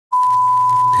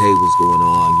Hey, what's going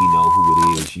on? You know who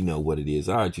it is. You know what it is.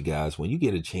 All right, you guys, when you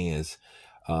get a chance,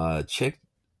 check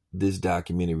this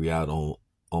documentary out on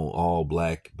All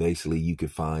Black. Basically, you can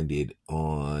find it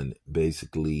on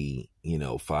basically,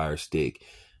 Fire Stick.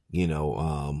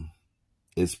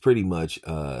 It's pretty much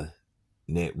a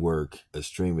network, a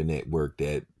streaming network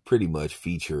that pretty much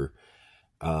feature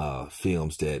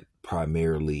films that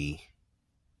primarily,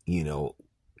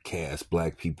 cast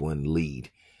black people in the lead.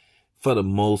 For the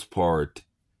most part,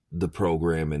 the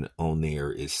programming on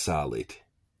there is solid,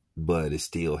 but it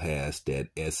still has that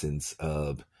essence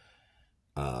of,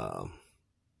 um,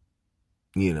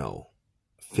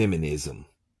 feminism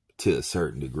to a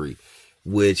certain degree,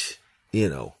 which,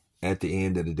 at the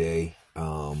end of the day,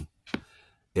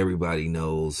 everybody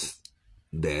knows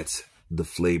that's the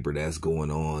flavor that's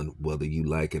going on, whether you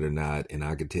like it or not. And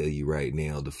I can tell you right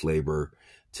now, the flavor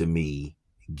to me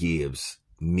gives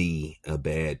me a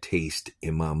bad taste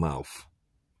in my mouth.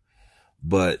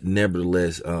 But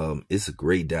nevertheless, it's a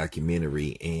great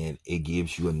documentary, and it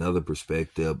gives you another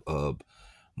perspective of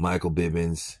Michael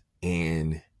Bivins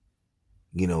and,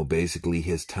 basically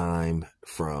his time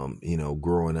from,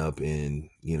 growing up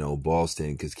in,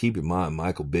 Boston. Because keep in mind,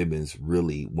 Michael Bivins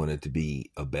really wanted to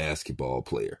be a basketball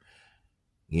player,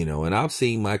 and I've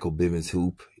seen Michael Bivins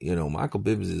hoop. Michael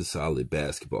Bivins is a solid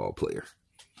basketball player,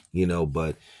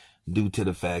 but due to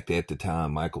the fact that at the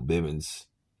time Michael Bivins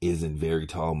isn't very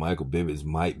tall. Michael Bivins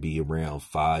might be around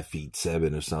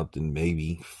 5'7" or something,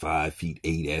 maybe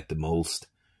 5'8" at the most.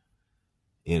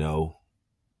 They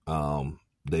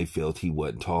felt he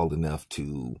wasn't tall enough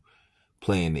to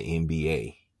play in the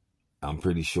NBA. I'm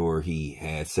pretty sure he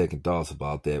had second thoughts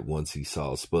about that once he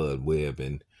saw Spud Webb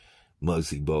and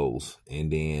Muggsy Bogues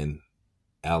and then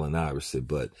Allen Iverson.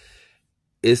 But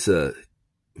it's a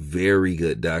very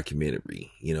good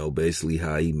documentary, basically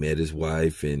how he met his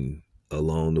wife and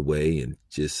along the way, and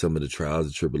just some of the trials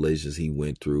and tribulations he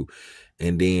went through.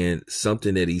 And then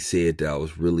something that he said that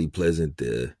was really pleasant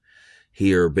to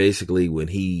hear, basically when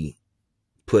he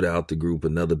put out the group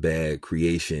Another Bad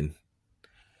Creation,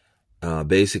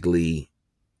 basically,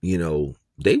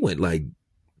 they went like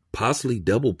possibly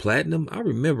double platinum. I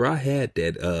remember I had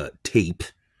that tape,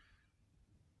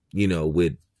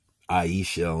 with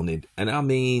Aisha on it. And I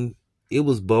mean, it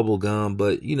was bubblegum,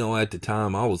 but at the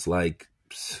time I was like,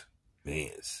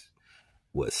 man,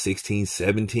 what, 16,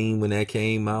 17 when that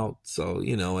came out. So,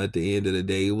 at the end of the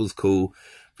day, it was cool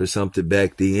for something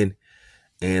back then.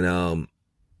 And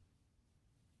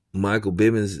Michael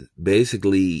Bivins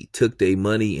basically took their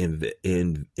money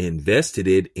and invested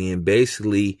it, and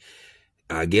basically,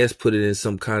 I guess, put it in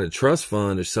some kind of trust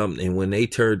fund or something. And when they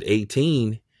turned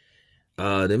 18,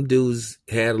 them dudes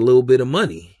had a little bit of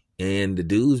money. And the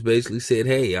dudes basically said,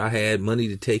 hey, I had money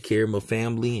to take care of my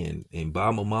family and buy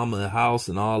my mama a house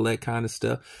and all that kind of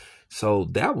stuff. So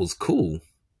that was cool.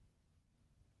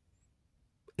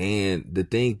 And to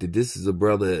think that this is a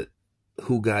brother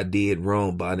who got dead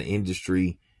wrong by the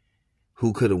industry,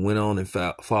 who could have went on and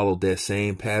followed that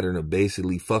same pattern of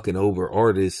basically fucking over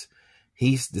artists,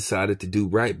 he's decided to do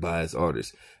right by his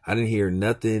artists. I didn't hear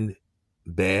nothing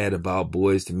bad about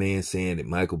Boys to Men saying that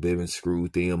Michael Bivins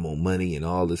screwed them on money and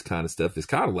all this kind of stuff. It's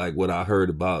kind of like what I heard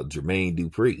about Jermaine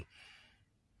Dupri.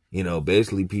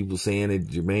 Basically people saying that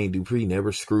Jermaine Dupri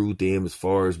never screwed them as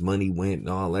far as money went and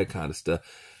all that kind of stuff.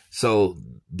 So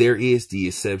there is the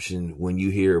exception when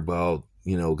you hear about,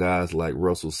 guys like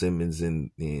Russell Simmons and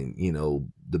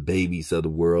the Babies of the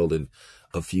world and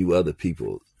a few other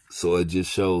people. So it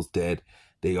just shows that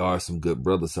there are some good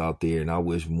brothers out there, and I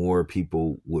wish more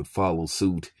people would follow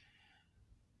suit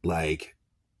like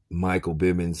Michael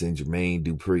Bivins and Jermaine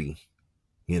Dupri,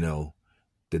 to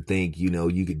think,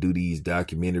 you could do these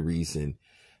documentaries and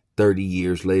 30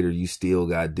 years later, you still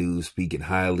got dudes speaking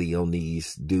highly on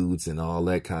these dudes and all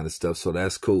that kind of stuff. So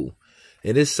that's cool.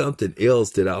 And it's something else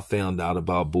that I found out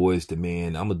about Boys to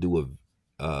Men. I'm going to do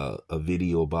a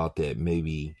video about that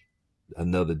maybe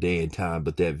another day and time,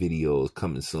 but that video is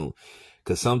coming soon.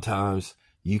 Because sometimes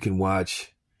you can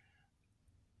watch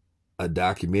a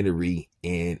documentary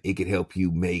and it could help you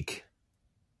make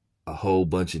a whole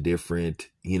bunch of different,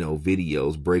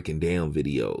 videos, breaking down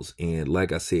videos. And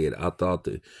like I said, I thought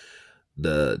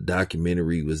the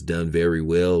documentary was done very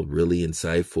well, really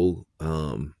insightful.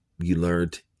 You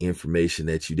learned information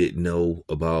that you didn't know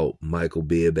about Michael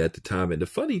Bibb at the time. And the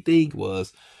funny thing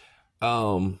was,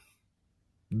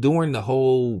 during the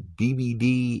whole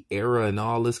BBD era and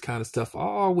all this kind of stuff, I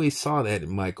always saw that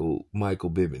in Michael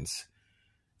Bivins.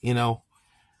 I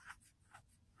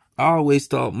always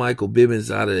thought Michael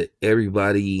Bivins, out of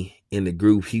everybody in the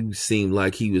group, he seemed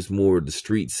like he was more the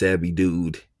street savvy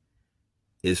dude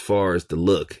as far as the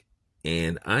look.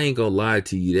 And I ain't gonna lie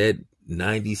to you, that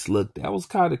 90s look, that was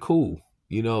kind of cool,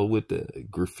 you know, with the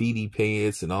graffiti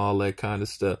pants and all that kind of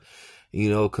stuff, you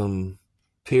know,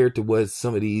 compared to what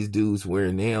some of these dudes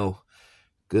wear now.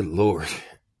 Good Lord.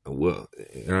 Well,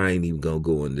 I ain't even gonna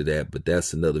go into that, but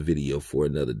that's another video for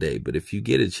another day. But if you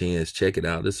get a chance, check it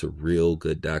out. It's a real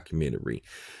good documentary.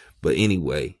 But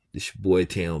anyway, this your boy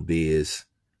Town Biz.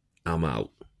 I'm out.